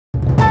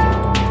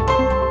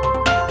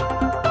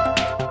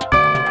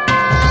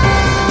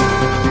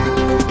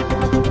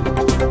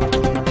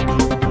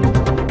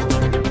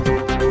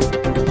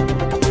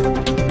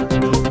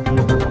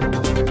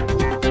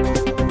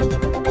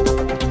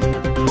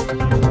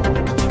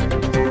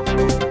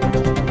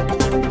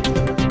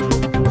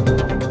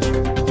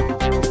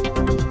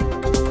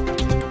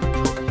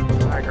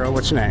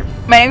What's your name?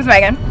 My name's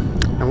Megan.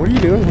 And what are you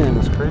doing here in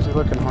this crazy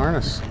looking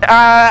harness?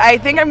 I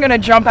think I'm gonna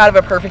jump out of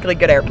a perfectly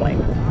good airplane.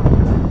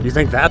 You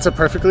think that's a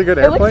perfectly good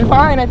It airplane? looks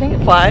fine, I think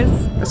it flies.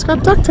 It's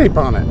got duct tape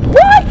on it.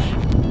 What?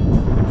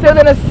 So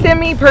then a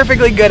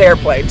semi-perfectly good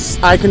airplane.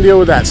 I can deal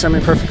with that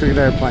semi-perfectly good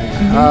airplane.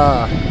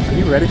 Are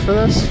you ready for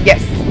this?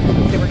 Yes,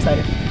 super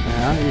excited.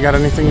 Yeah, you got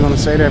anything you want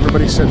to say to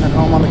everybody sitting at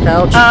home on the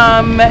couch?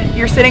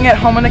 You're sitting at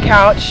home on the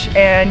couch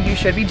and you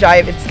should be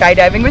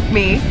skydiving with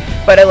me,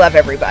 but I love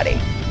everybody.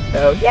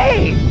 So,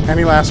 yay!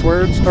 Any last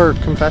words or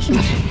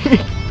confessions?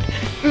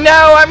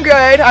 No, I'm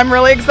good. I'm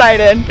really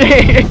excited.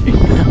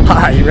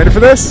 Hi, you ready for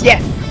this?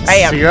 Yes, I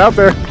am. See you out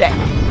there. Okay.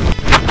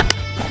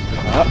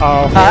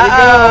 Uh-oh.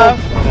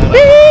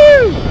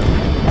 Woo!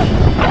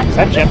 Is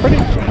that Jeopardy?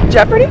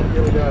 Jeopardy?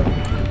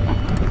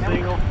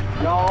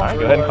 Alright,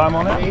 go ahead and climb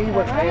on it. You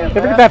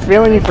ever get that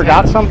feeling you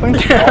forgot something?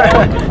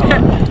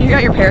 You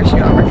got your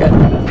parachute on, we're good.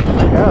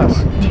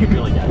 Yes.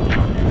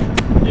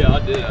 Yeah, I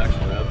did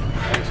actually.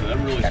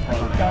 I'm really surprised.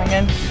 Going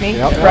in, me,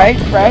 Yep. right?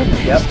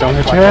 Yep. Just don't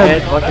hit your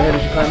head. Watch your head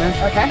as you climb in.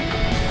 Okay.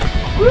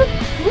 Whoop,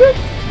 whoop.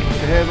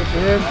 Look ahead, look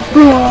ahead.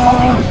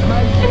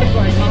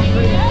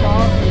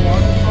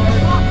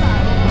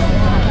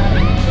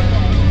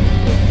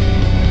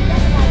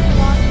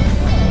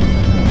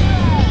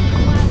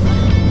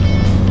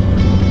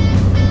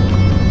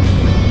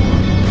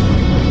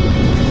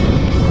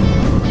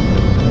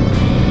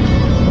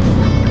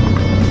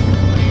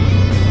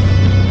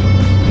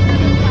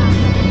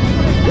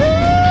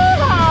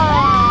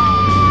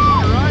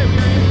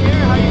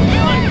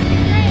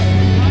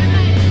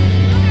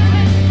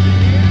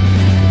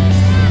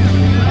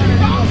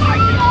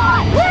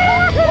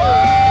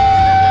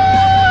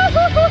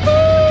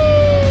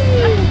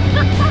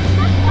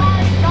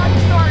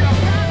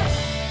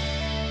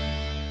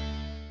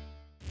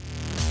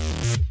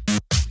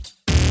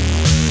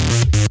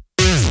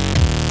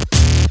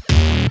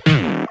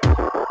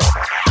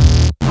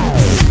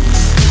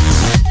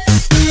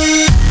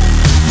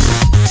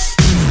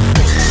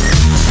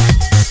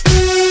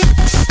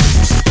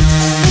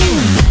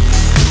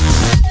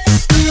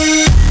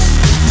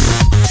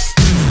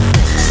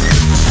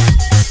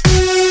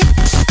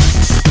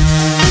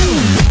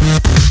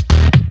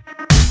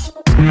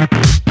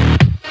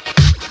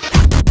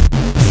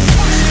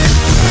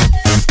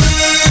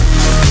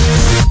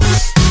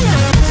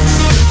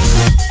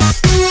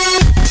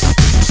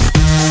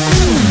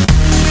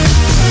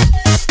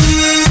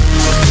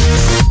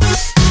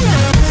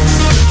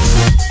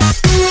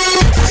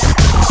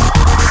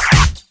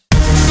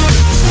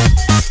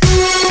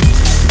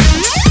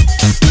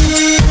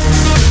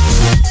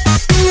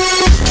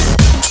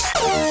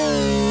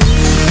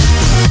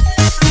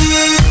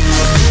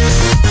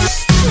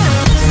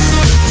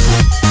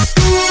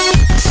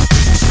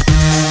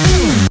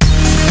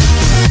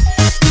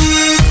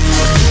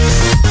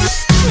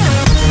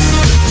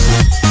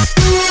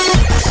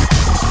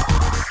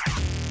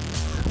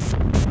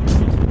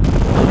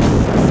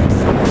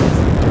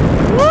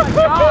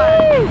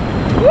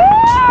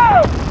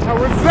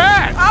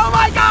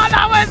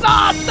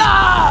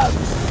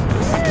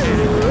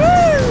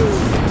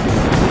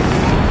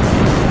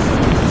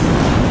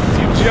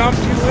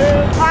 Jumped, you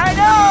live. I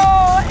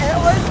know! It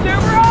was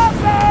super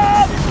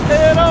awesome!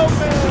 Head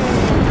open.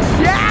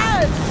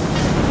 Yes!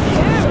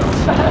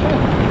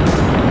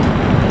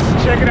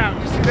 Check it out.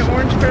 You see the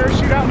orange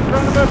parachute out in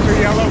front of us, or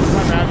yellow?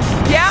 My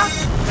bad. Yeah?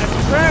 That's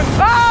your friend.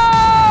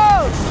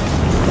 Oh!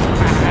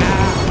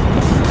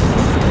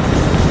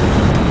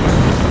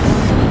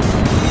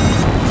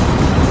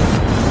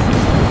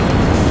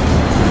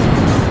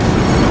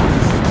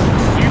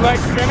 Do you like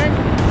spinning?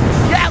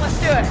 Yeah, let's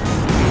do it.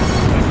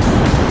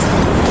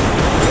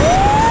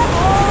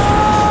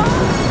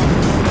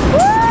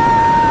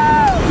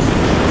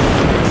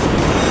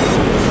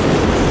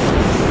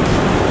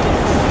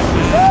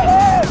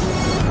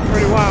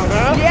 Pretty wild,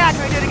 huh? Yeah,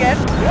 can we do it again?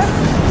 Yeah.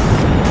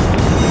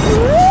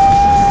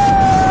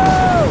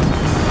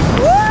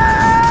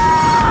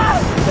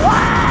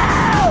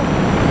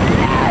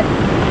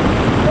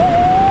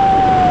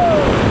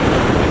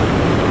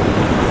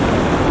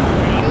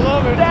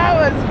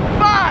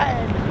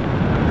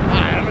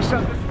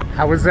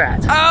 How was that?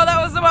 Oh, that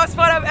was the most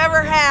fun I've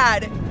ever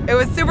had. It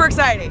was super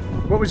exciting.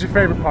 What was your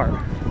favorite part?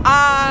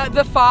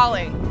 The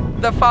falling.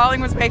 The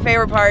falling was my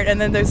favorite part, and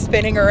then the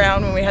spinning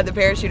around when we had the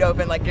parachute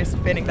open, like you're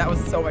spinning, that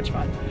was so much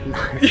fun.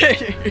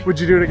 Nice. Would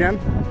you do it again?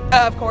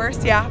 Of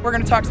course, yeah. We're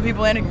gonna talk some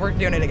people in and we're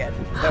doing it again.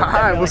 So, All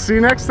right, we'll see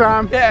you next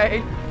time.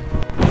 Yay.